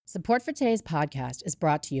Support for today's podcast is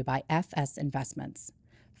brought to you by FS Investments.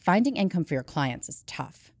 Finding income for your clients is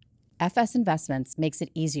tough. FS Investments makes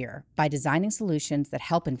it easier by designing solutions that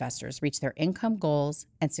help investors reach their income goals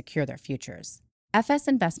and secure their futures. FS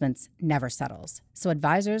Investments never settles, so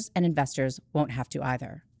advisors and investors won't have to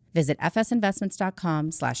either. Visit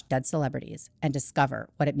fsinvestments.com/deadcelebrities and discover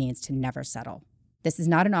what it means to never settle. This is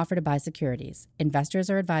not an offer to buy securities. Investors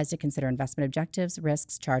are advised to consider investment objectives,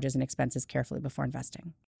 risks, charges, and expenses carefully before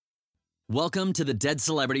investing. Welcome to the Dead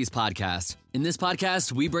Celebrities Podcast. In this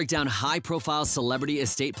podcast, we break down high-profile celebrity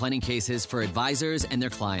estate planning cases for advisors and their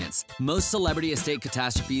clients. Most celebrity estate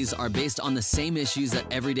catastrophes are based on the same issues that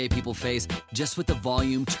everyday people face, just with the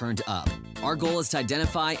volume turned up. Our goal is to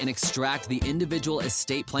identify and extract the individual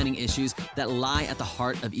estate planning issues that lie at the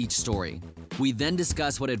heart of each story. We then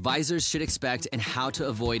discuss what advisors should expect and how to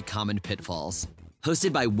avoid common pitfalls.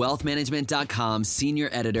 Hosted by wealthmanagement.com senior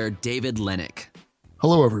editor David Lennick.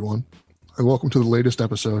 Hello, everyone, and welcome to the latest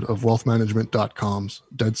episode of wealthmanagement.com's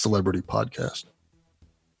Dead Celebrity Podcast.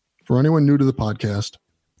 For anyone new to the podcast,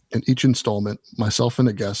 in each installment, myself and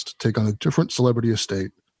a guest take on a different celebrity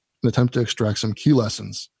estate and attempt to extract some key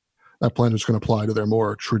lessons that planners can apply to their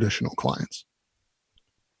more traditional clients.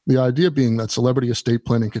 The idea being that celebrity estate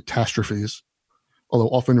planning catastrophes, although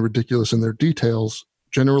often ridiculous in their details,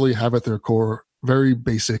 generally have at their core very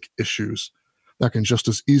basic issues that can just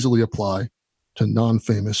as easily apply to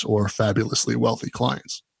non-famous or fabulously wealthy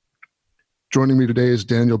clients. Joining me today is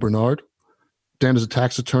Daniel Bernard. Dan is a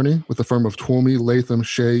tax attorney with the firm of Twomey, Latham,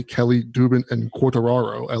 Shea, Kelly, Dubin, and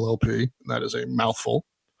Quartararo, LLP. That is a mouthful.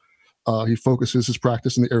 He focuses his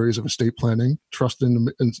practice in the areas of estate planning, trust and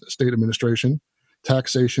estate administration,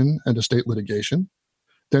 taxation, and estate litigation.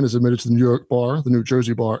 Dan is admitted to the New York Bar, the New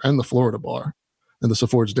Jersey Bar, and the Florida Bar, and this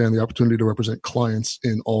affords Dan the opportunity to represent clients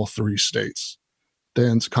in all three states.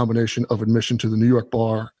 Dan's combination of admission to the New York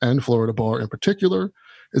Bar and Florida Bar in particular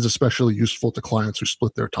is especially useful to clients who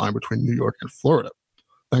split their time between New York and Florida.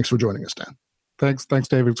 Thanks for joining us, Dan. Thanks,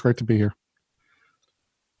 David. It's great to be here.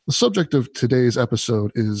 The subject of today's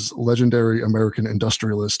episode is legendary American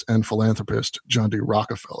industrialist and philanthropist John D.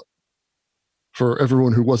 Rockefeller. For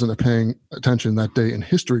everyone who wasn't paying attention that day in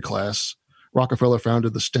history class, Rockefeller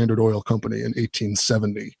founded the Standard Oil Company in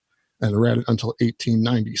 1870 and ran it until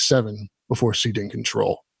 1897 before ceding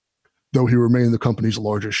control, though he remained the company's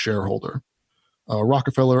largest shareholder.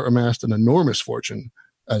 Rockefeller amassed an enormous fortune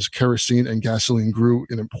as kerosene and gasoline grew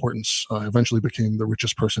in importance, eventually became the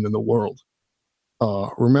richest person in the world.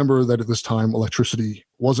 Remember that at this time, electricity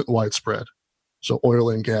wasn't widespread, so oil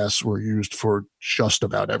and gas were used for just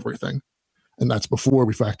about everything. And that's before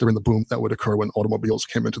we factor in the boom that would occur when automobiles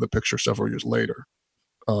came into the picture several years later.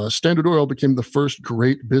 Standard Oil became the first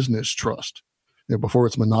great business trust, before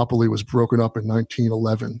its monopoly was broken up in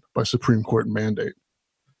 1911 by Supreme Court mandate.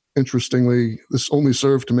 Interestingly, this only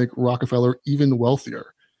served to make Rockefeller even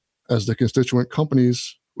wealthier, as the constituent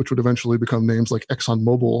companies, which would eventually become names like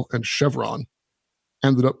ExxonMobil and Chevron,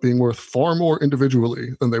 ended up being worth far more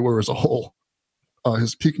individually than they were as a whole.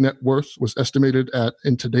 His peak net worth was estimated at,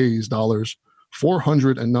 in today's dollars,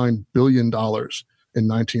 $409 billion in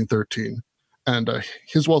 1913. And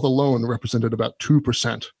his wealth alone represented about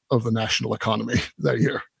 2% of the national economy that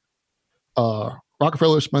year.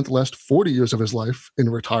 Rockefeller spent the last 40 years of his life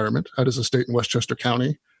in retirement at his estate in Westchester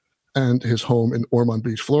County and his home in Ormond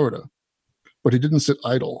Beach, Florida. But he didn't sit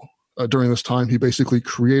idle. During this time, he basically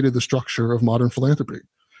created the structure of modern philanthropy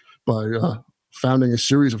by founding a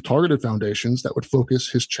series of targeted foundations that would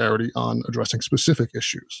focus his charity on addressing specific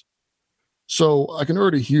issues. So I can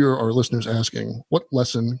already hear our listeners asking, what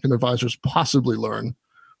lesson can advisors possibly learn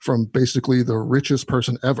from basically the richest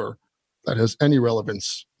person ever that has any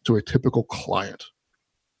relevance to a typical client?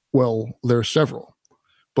 Well, there are several.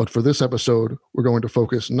 But for this episode, we're going to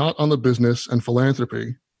focus not on the business and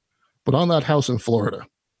philanthropy, but on that house in Florida.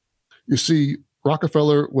 You see,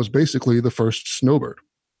 Rockefeller was basically the first snowbird.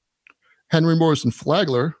 Henry Morrison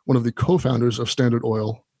Flagler, one of the co-founders of Standard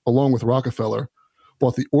Oil, along with Rockefeller,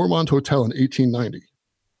 bought the Ormond Hotel in 1890.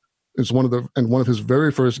 One of his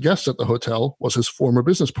very first guests at the hotel was his former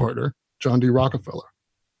business partner, John D. Rockefeller.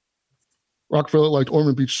 Rockefeller liked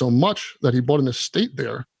Ormond Beach so much that he bought an estate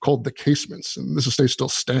there called the Casements, and this estate still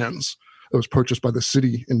stands. It was purchased by the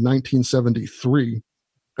city in 1973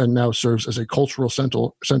 and now serves as a cultural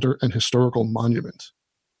center and historical monument.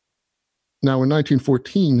 Now, in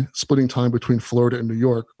 1914, splitting time between Florida and New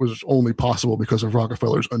York was only possible because of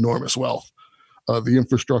Rockefeller's enormous wealth. The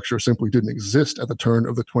infrastructure simply didn't exist at the turn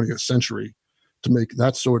of the 20th century to make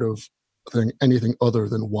that sort of thing anything other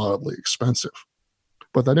than wildly expensive.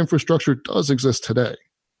 But that infrastructure does exist today.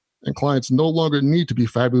 and clients no longer need to be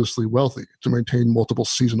fabulously wealthy to maintain multiple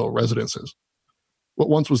seasonal residences. What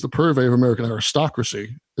once was the purvey of American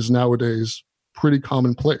aristocracy is nowadays pretty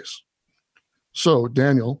commonplace. So,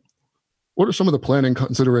 Daniel, what are some of the planning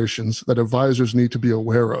considerations that advisors need to be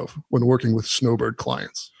aware of when working with Snowbird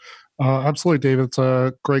clients? Absolutely, David. It's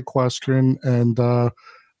a great question. And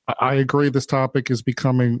I agree this topic is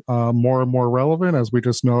becoming more and more relevant as we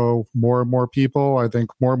just know more and more people. I think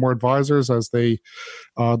more and more advisors, as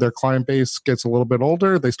their client base gets a little bit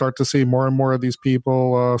older, they start to see more and more of these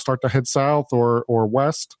people start to head south or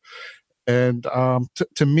west. And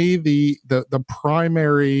to me, the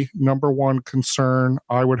primary number one concern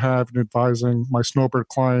I would have in advising my Snowbird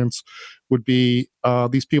clients would be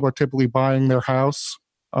these people are typically buying their house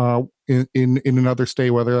in another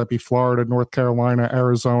state, whether that be Florida, North Carolina,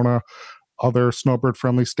 Arizona, other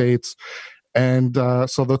Snowbird-friendly states. And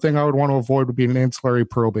so the thing I would want to avoid would be an ancillary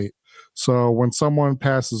probate. So when someone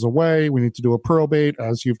passes away, we need to do a probate,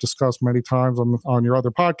 as you've discussed many times on your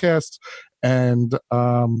other podcasts. And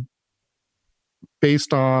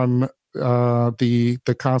based on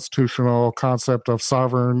the constitutional concept of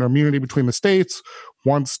sovereign immunity between the states,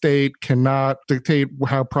 one state cannot dictate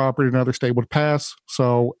how property in another state would pass.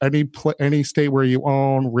 So any state where you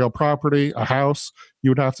own real property, a house, you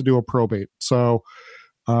would have to do a probate. So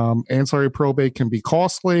ancillary probate can be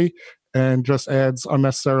costly and just adds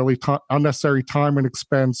unnecessary time and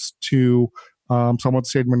expense to someone's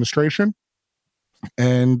state administration.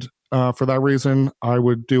 And for that reason, I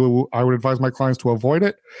would advise my clients to avoid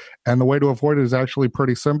it. And the way to avoid it is actually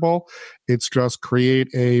pretty simple. It's just create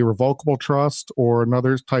a revocable trust or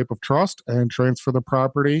another type of trust and transfer the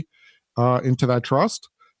property into that trust.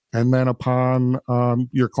 And then upon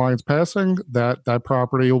your client's passing, that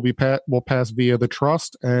property will pass via the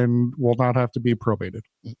trust and will not have to be probated.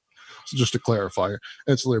 So just to clarify,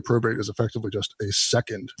 ancillary probate is effectively just a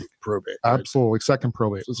second probate. Right? Absolutely, second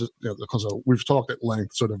probate. So because we've talked at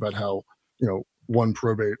length sort of about how one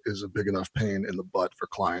probate is a big enough pain in the butt for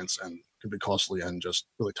clients and can be costly and just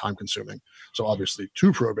really time consuming. So obviously,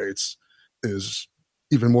 two probates is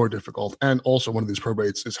even more difficult. And also, one of these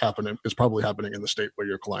probates is probably happening in the state where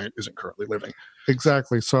your client isn't currently living.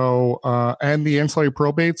 Exactly. So, and the ancillary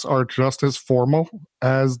probates are just as formal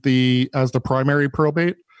as the primary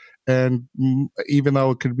probate. And even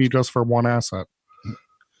though it could be just for one asset.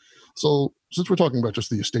 So since we're talking about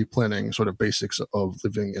just the estate planning sort of basics of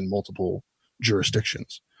living in multiple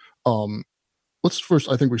jurisdictions, let's first,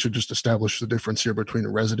 I think we should just establish the difference here between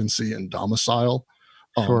residency and domicile.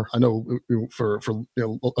 Sure. I know for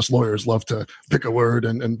us lawyers love to pick a word,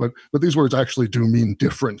 but these words actually do mean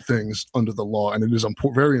different things under the law, and it is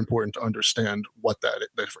very important to understand what that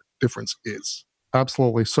difference is.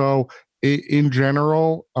 Absolutely. So in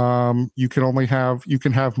general, you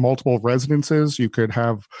can have multiple residences. You could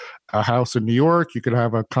have a house in New York. You could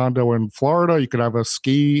have a condo in Florida. You could have a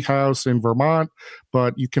ski house in Vermont,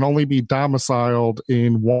 but you can only be domiciled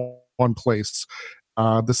in one place.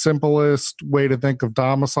 The simplest way to think of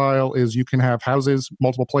domicile is you can have houses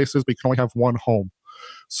multiple places, but you can only have one home.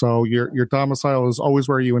 So your domicile is always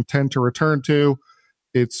where you intend to return to.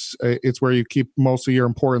 It's where you keep most of your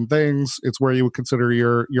important things. It's where you would consider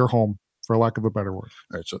your home, for lack of a better word.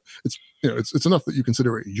 All right, so it's enough that you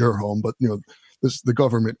consider it your home, but the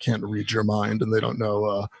government can't read your mind, and they don't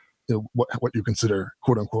know what you consider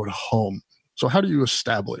quote unquote home. So how do you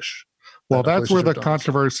establish? Well, that's where the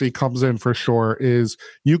controversy comes in for sure. Is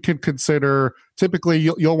you can consider typically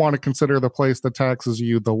you'll want to consider the place that taxes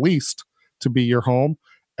you the least to be your home,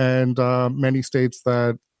 and many states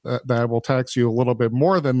that will tax you a little bit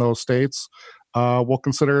more than those states will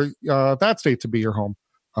consider that state to be your home.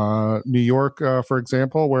 New York, for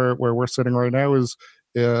example, where we're sitting right now, is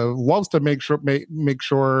loves to make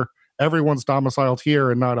sure everyone's domiciled here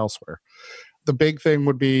and not elsewhere. The big thing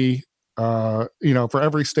would be, for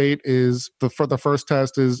every state for the first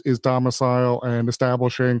test is domicile and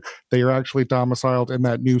establishing that you're actually domiciled in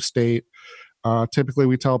that new state. Typically,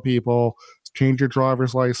 we tell people change your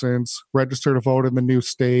driver's license, register to vote in the new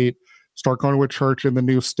state, start going to a church in the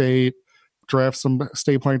new state, draft some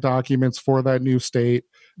estate planning documents for that new state,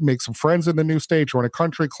 make some friends in the new state, join a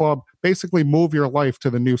country club, basically move your life to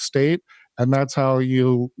the new state. And that's how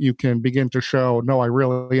you can begin to show, no, I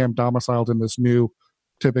really am domiciled in this new,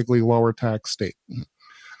 typically lower tax state.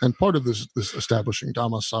 And part of this establishing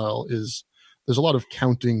domicile is there's a lot of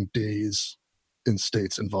counting days in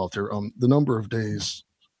states involved here. The number of days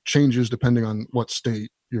changes depending on what state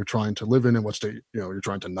you're trying to live in and what state you're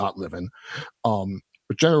trying to not live in.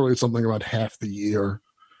 But generally, it's something around half the year,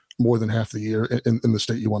 more than half the year in the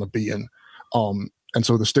state you want to be in. And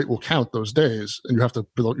so the state will count those days, and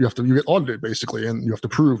you get audited basically, and you have to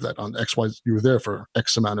prove that on XY you were there for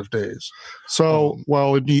X amount of days. So,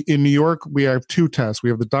 in New York, we have two tests. We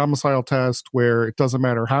have the domicile test, where it doesn't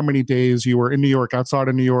matter how many days you were in New York, outside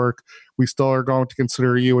of New York, we still are going to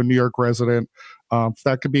consider you a New York resident.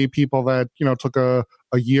 That could be people that took a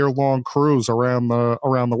year-long cruise around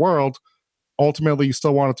the world. Ultimately, you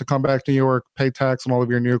still wanted to come back to New York, pay tax on all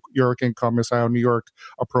of your New York income. Is how New York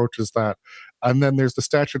approaches that. And then there's the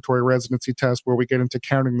statutory residency test, where we get into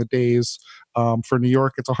counting the days. For New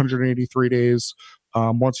York, it's 183 days.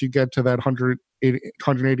 Once you get to that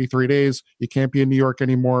 183 days, you can't be in New York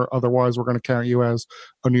anymore. Otherwise, we're going to count you as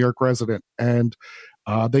a New York resident. And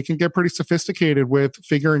they can get pretty sophisticated with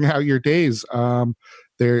figuring out your days.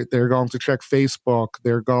 They're going to check Facebook.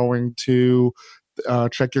 They're going to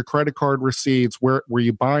check your credit card receipts. Where were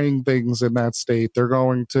you buying things in that state? They're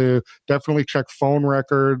going to definitely check phone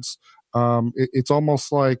records. It's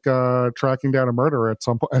almost like tracking down a murderer at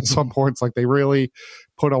some points. Like, they really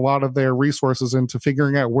put a lot of their resources into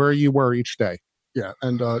figuring out where you were each day. Yeah,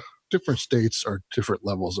 and different states are different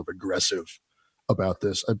levels of aggressive about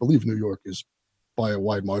this. I believe New York is, by a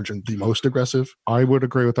wide margin, the most aggressive. I would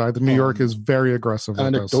agree with that. New York is very aggressive.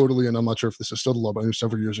 Anecdotally, and I'm not sure if this is still the law, but I knew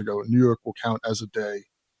several years ago, New York will count as a day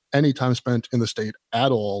any time spent in the state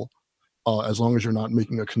at all, as long as you're not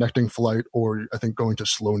making a connecting flight or, I think, going to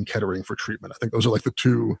Sloan Kettering for treatment. I think those are like the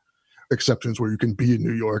two exceptions where you can be in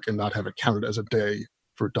New York and not have it counted as a day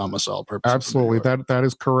for domicile purposes. Absolutely, that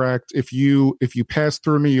is correct. If you pass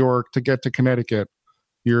through New York to get to Connecticut,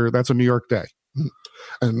 that's a New York day.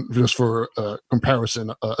 And just for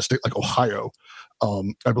comparison, a state like Ohio,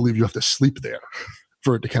 I believe you have to sleep there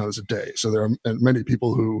for it to count as a day. So there are many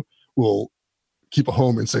people who will keep a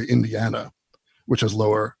home in, say, Indiana, which has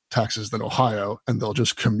lower taxes than Ohio, and they'll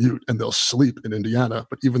just commute and they'll sleep in Indiana.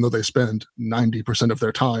 But even though they spend 90% of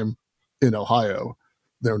their time in Ohio,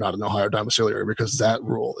 they're not an Ohio domiciliary because that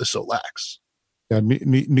rule is so lax. Yeah,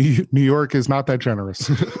 New York is not that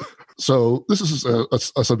generous. So this is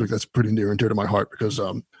a subject that's pretty near and dear to my heart because,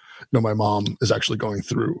 my mom is actually going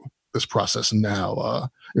through this process now.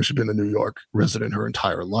 She's been a New York resident her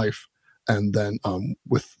entire life. And then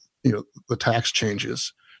with, the tax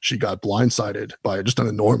changes, she got blindsided by just an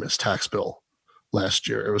enormous tax bill last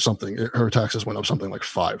year. It was her taxes went up something like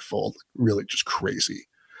 5-fold, really just crazy.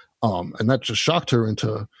 And that just shocked her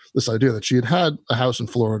into this idea that she had a house in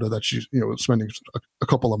Florida that she, was spending a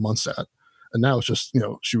couple of months at. And now it's just,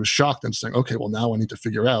 she was shocked and saying, okay, well, now I need to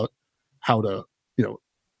figure out how to,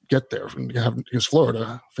 get there. Because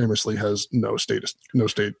Florida famously has no state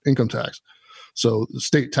income tax. So the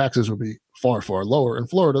state taxes would be far, far lower in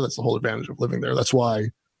Florida. That's the whole advantage of living there. That's why,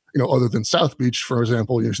 other than South Beach, for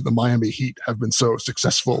example, the Miami Heat have been so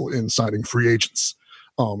successful in signing free agents.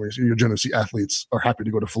 You generally see athletes are happy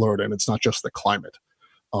to go to Florida, and it's not just the climate.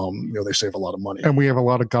 They save a lot of money. And we have a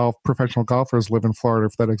lot of professional golfers live in Florida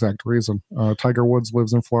for that exact reason. Tiger Woods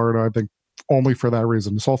lives in Florida, I think, only for that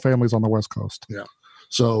reason. His whole family's on the West Coast. Yeah.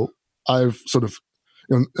 So I've sort of,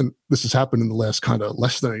 and this has happened in the last kind of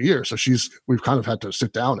less than a year. So we've kind of had to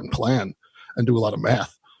sit down and plan and do a lot of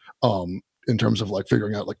math in terms of like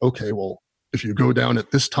figuring out like, okay, well, if you go down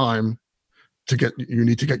at this time you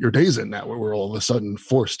need to get your days in now, where we're all of a sudden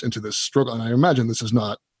forced into this struggle. And I imagine this is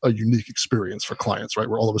not a unique experience for clients, right?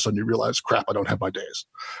 Where all of a sudden you realize, crap, I don't have my days.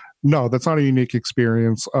 No, that's not a unique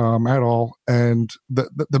experience at all. And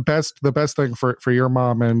the best thing for your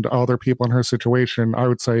mom and other people in her situation, I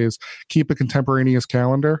would say, is keep a contemporaneous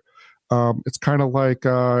calendar. It's kind of like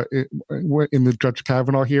in the Judge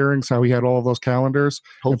Kavanaugh hearings, how he had all of those calendars.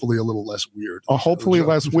 Hopefully a little less weird. Hopefully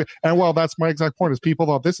less weird. And well, that's my exact point, is people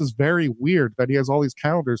thought this is very weird that he has all these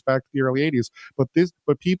calendars back to the early 80s.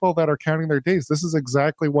 But people that are counting their days, this is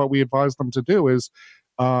exactly what we advise them to do, is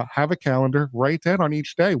have a calendar, write down on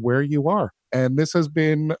each day where you are. And this has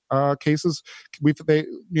been cases. New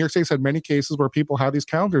York State's had many cases where people have these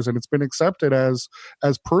calendars, and it's been accepted as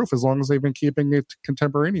proof as long as they've been keeping it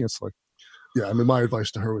contemporaneously. Yeah, I mean, my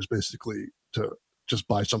advice to her was basically to just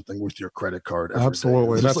buy something with your credit card.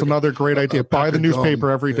 Absolutely, that's like another great idea. Buy the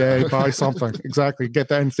newspaper every day. Buy something. Exactly. Get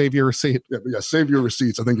that and save your receipt. Yeah, save your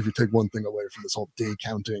receipts. I think if you take one thing away from this whole day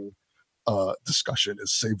counting discussion,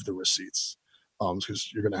 is save the receipts,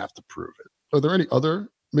 because you're going to have to prove it. Are there any other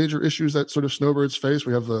major issues that sort of snowbirds face?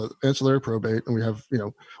 We have the ancillary probate, and we have,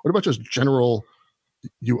 what about just general,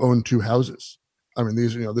 you own two houses? I mean,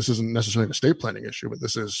 this isn't necessarily an estate planning issue, but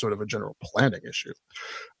this is sort of a general planning issue.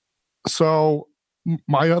 So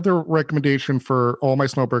My other recommendation for all my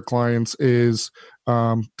snowbird clients is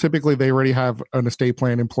typically they already have an estate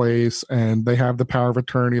plan in place and they have the power of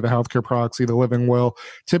attorney, the healthcare proxy, the living will.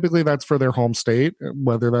 Typically that's for their home state,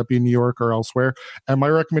 whether that be New York or elsewhere. And my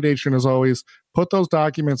recommendation is always put those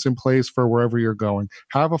documents in place for wherever you're going.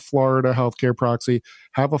 Have a Florida healthcare proxy,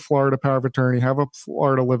 have a Florida power of attorney, have a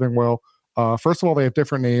Florida living will. First of all, they have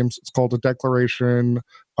different names. It's called a Declaration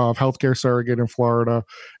of Healthcare Surrogate in Florida.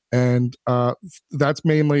 And that's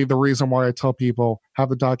mainly the reason why I tell people have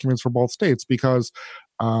the documents for both states, because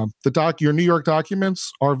your New York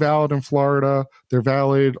documents are valid in Florida. They're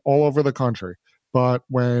valid all over the country. But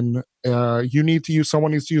when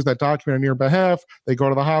someone needs to use that document on your behalf, they go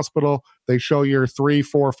to the hospital, they show your 3,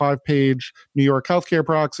 4, 5-page New York healthcare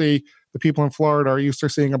proxy. The people in Florida are used to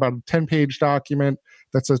seeing about a 10-page document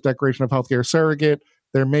that says Declaration of Healthcare Surrogate.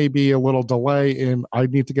 There may be a little delay in, I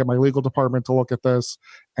need to get my legal department to look at this.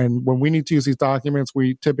 And when we need to use these documents,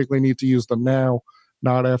 we typically need to use them now,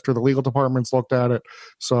 not after the legal department's looked at it.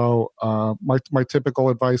 So my typical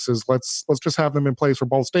advice is let's just have them in place for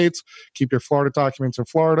both states. Keep your Florida documents in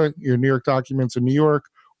Florida, your New York documents in New York,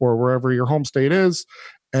 or wherever your home state is.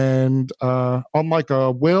 And unlike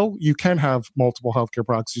a will, you can have multiple healthcare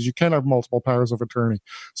proxies. You can have multiple powers of attorney.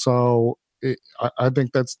 So I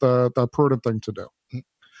think that's the prudent thing to do.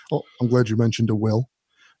 Well, I'm glad you mentioned a will,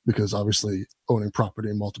 because obviously owning property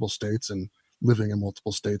in multiple states and living in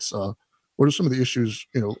multiple states, what are some of the issues,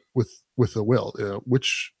 with a will?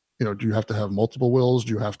 Which, do you have to have multiple wills?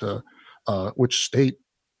 Do you have to, which state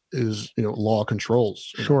is, law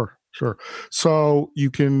controls? Sure. So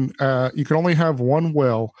you can only have one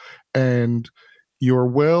will, and your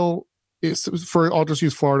will is I'll just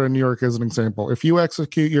use Florida and New York as an example. If you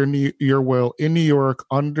execute your will in New York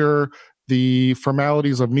under the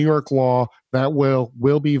formalities of New York law, that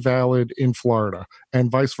will be valid in Florida, and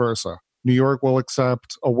vice versa. New York will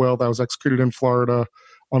accept a will that was executed in Florida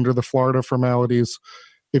under the Florida formalities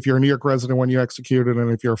if you're a New York resident when you execute it,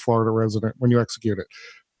 and if you're a Florida resident when you execute it.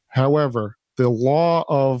 However, the law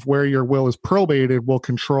of where your will is probated will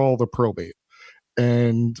control the probate.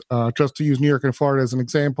 And just to use New York and Florida as an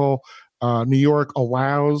example, New York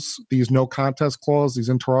allows these no contest clause, these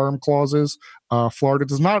interim clauses. Florida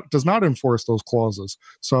does not enforce those clauses.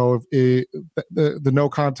 So if the no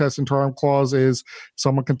contest interim clause is, if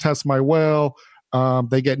someone contests my will,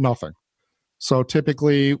 they get nothing. So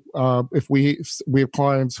typically, if we have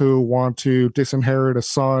clients who want to disinherit a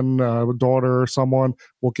son, a daughter, or someone,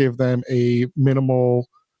 we'll give them a minimal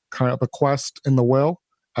kind of bequest in the will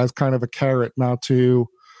as kind of a carrot not to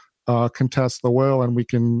contest the will, and we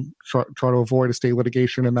can try to avoid estate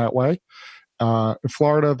litigation in that way. In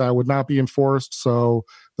Florida, that would not be enforced, so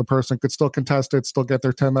the person could still contest it, still get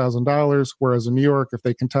their $10,000, whereas in New York, if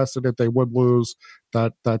they contested it, they would lose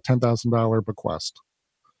that $10,000 bequest.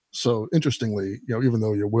 So interestingly, even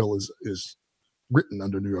though your will is written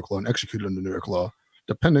under New York law and executed under New York law,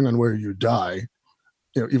 depending on where you die,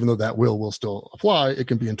 even though that will still apply, it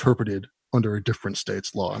can be interpreted under a different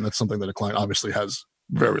state's law. And that's something that a client obviously has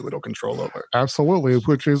very little control over. Absolutely,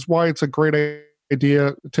 which is why it's a great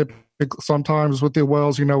idea. Sometimes with the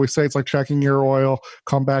wills, we say it's like checking your oil,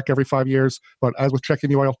 come back every 5 years. But as with checking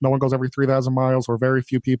the oil, no one goes every 3,000 miles, or very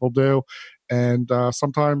few people do. And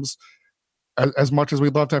sometimes, as much as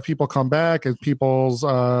we'd love to have people come back, as people's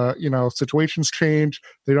situations change,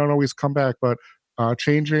 they don't always come back. But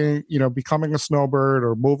changing, becoming a snowbird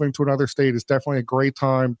or moving to another state is definitely a great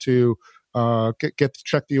time to get to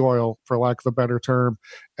check the oil, for lack of a better term,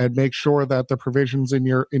 and make sure that the provisions in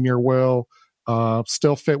your will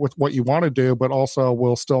still fit with what you want to do, but also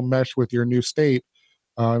will still mesh with your new state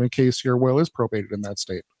in case your will is probated in that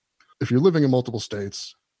state. If you're living in multiple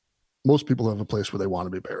states, most people have a place where they want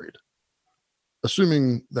to be buried.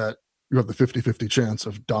 Assuming that you have the 50-50 chance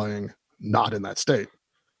of dying not in that state,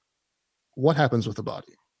 what happens with the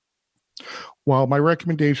body? Well, my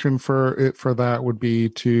recommendation for that would be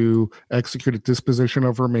to execute a disposition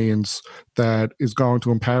of remains that is going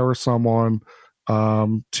to empower someone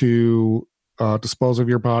to dispose of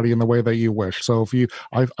your body in the way that you wish. So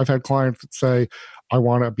I've had clients that say, I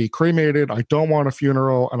want to be cremated, I don't want a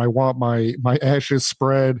funeral, and I want my ashes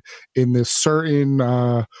spread in this certain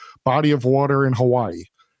body of water in Hawaii.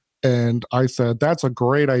 And I said, that's a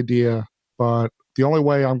great idea, but the only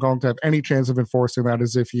way I'm going to have any chance of enforcing that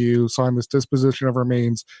is if you sign this disposition of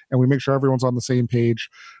remains and we make sure everyone's on the same page.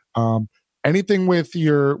 Anything with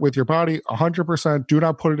your body, 100%, do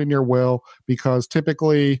not put it in your will, because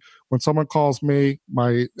typically when someone calls me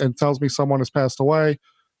and tells me someone has passed away,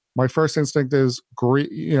 my first instinct is,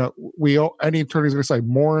 any attorney is going to say,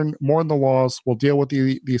 mourn the loss. We'll deal with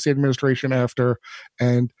the estate administration after.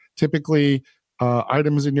 And typically,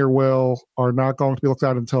 items in your will are not going to be looked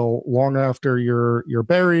at until long after you're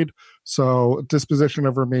buried. So disposition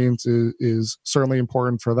of remains is certainly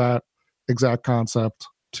important for that exact concept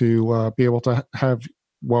to be able to have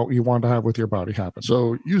what you want to have with your body happen.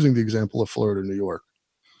 So using the example of Florida, New York,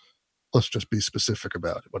 let's just be specific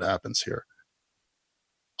about what happens here.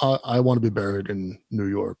 I want to be buried in New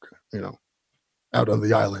York, out on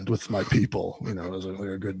the island with my people, as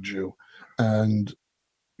a good Jew. And,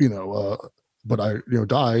 but I,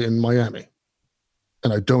 die in Miami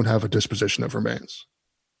and I don't have a disposition of remains.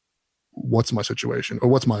 What's my situation? Or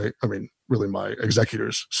what's really my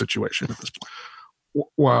executor's situation at this point?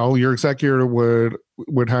 Well, your executor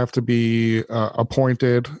would have to be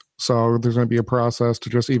appointed. So there's going to be a process to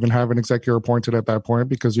just even have an executor appointed at that point,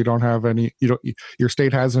 because you don't have any, your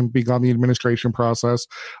state hasn't begun the administration process.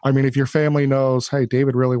 I mean, if your family knows, hey,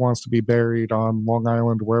 David really wants to be buried on Long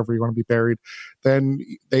Island, wherever you want to be buried, then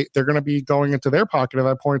they're going to be going into their pocket at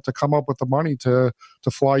that point to come up with the money to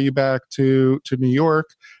fly you back to New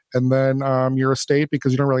York. And then your estate,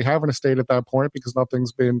 because you don't really have an estate at that point because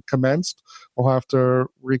nothing's been commenced, will have to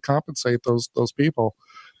recompensate those people.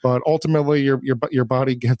 But ultimately, your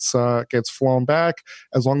body gets flown back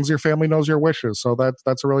as long as your family knows your wishes. So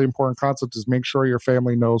that's a really important concept: is make sure your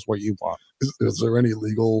family knows what you want. Is there any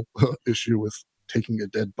legal issue with taking a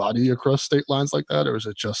dead body across state lines like that, or is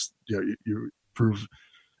it just you prove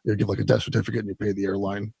you give like a death certificate and you pay the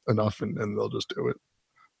airline enough and they'll just do it?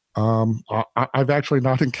 I've actually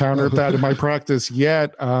not encountered that in my practice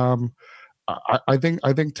yet. I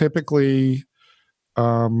think typically,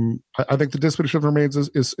 I think the disposition of remains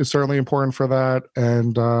is certainly important for that,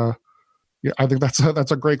 and I think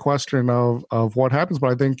that's a great question of what happens.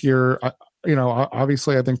 But I think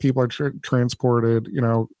obviously, I think people are transported.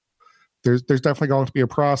 There's definitely going to be a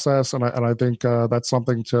process, and I think that's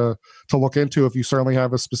something to look into if you certainly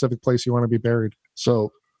have a specific place you want to be buried.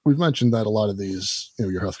 So we've mentioned that a lot of these,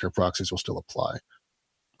 your healthcare proxies will still apply.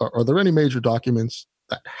 Are there any major documents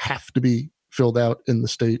that have to be filled out in the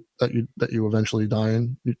state that you eventually die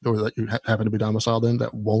in, or that you happen to be domiciled in,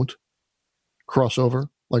 that won't cross over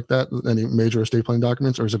like that? Any major estate planning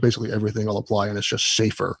documents, or is it basically everything will apply and it's just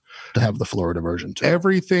safer to have the Florida version too?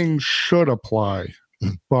 Everything should apply,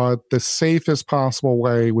 but the safest possible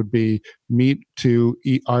way would be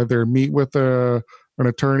either meet with an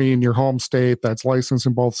attorney in your home state that's licensed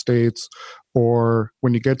in both states, or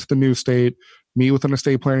when you get to the new state, meet with an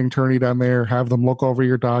estate planning attorney down there, have them look over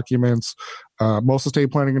your documents. Most estate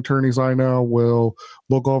planning attorneys I know will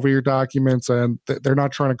look over your documents, and they're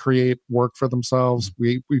not trying to create work for themselves.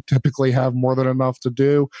 We typically have more than enough to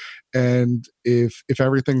do. And if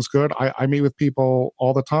everything's good, I meet with people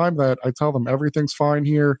all the time that I tell them everything's fine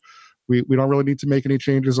here. We don't really need to make any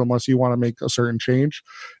changes unless you want to make a certain change.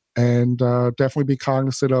 And definitely be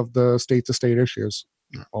cognizant of the state-to-state issues.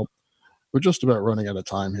 Well, we're just about running out of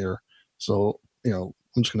time here. So, I'm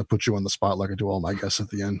just going to put you on the spot like I do all my guests at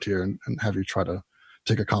the end here and have you try to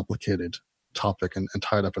take a complicated topic and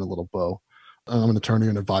tie it up in a little bow. I'm an attorney,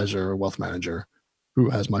 an advisor, a wealth manager who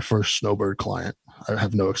has my first snowbird client. I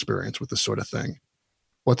have no experience with this sort of thing.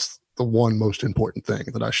 What's the one most important thing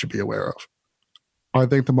that I should be aware of? I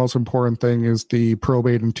think the most important thing is the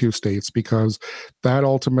probate in 2 states, because that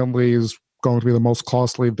ultimately is going to be the most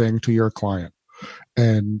costly thing to your client.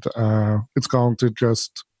 And it's going to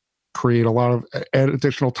just create a lot of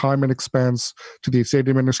additional time and expense to the estate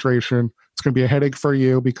administration. It's going to be a headache for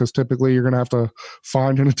you, because typically you're going to have to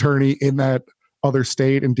find an attorney in that other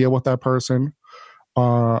state and deal with that person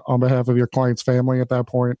on behalf of your client's family at that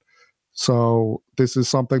point. So this is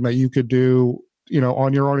something that you could do,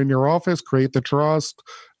 on your own in your office. Create the trust,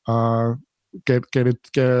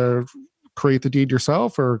 create the deed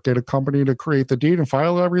yourself, or get a company to create the deed and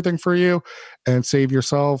file everything for you, and save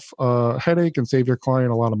yourself a headache and save your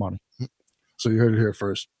client a lot of money. So you heard it here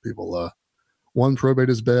first, people. 1 probate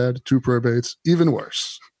is bad, 2 probates even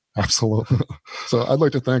worse. Absolutely. So I'd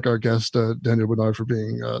like to thank our guest, Daniel Bernard, for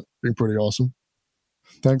being pretty awesome.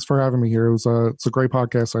 Thanks for having me here. It's a great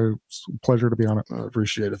podcast. It's a pleasure to be on it. I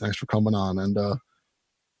appreciate it. Thanks for coming on. And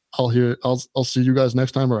I'll see you guys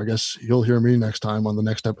next time, or I guess you'll hear me next time on the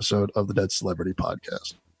next episode of the Dead Celebrity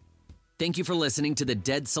Podcast. Thank you for listening to the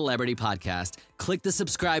Dead Celebrity Podcast. Click the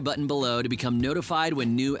subscribe button below to become notified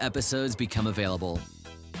when new episodes become available.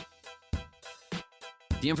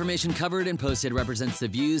 The information covered and posted represents the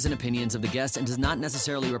views and opinions of the guest and does not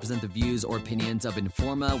necessarily represent the views or opinions of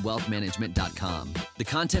InformaWealthManagement.com. The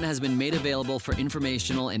content has been made available for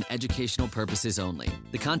informational and educational purposes only.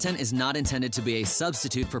 The content is not intended to be a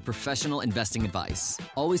substitute for professional investing advice.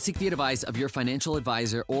 Always seek the advice of your financial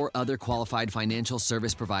advisor or other qualified financial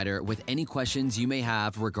service provider with any questions you may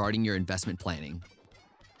have regarding your investment planning.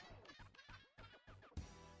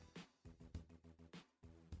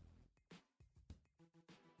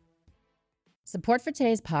 Support for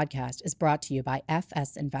today's podcast is brought to you by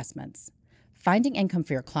FS Investments. Finding income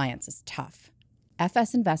for your clients is tough.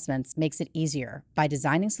 FS Investments makes it easier by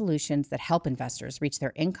designing solutions that help investors reach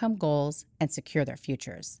their income goals and secure their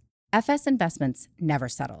futures. FS Investments never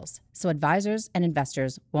settles, so advisors and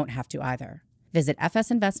investors won't have to either. Visit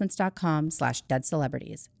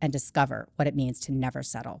fsinvestments.com/deadcelebrities and discover what it means to never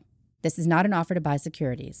settle. This is not an offer to buy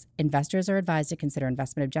securities. Investors are advised to consider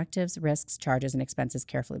investment objectives, risks, charges, and expenses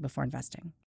carefully before investing.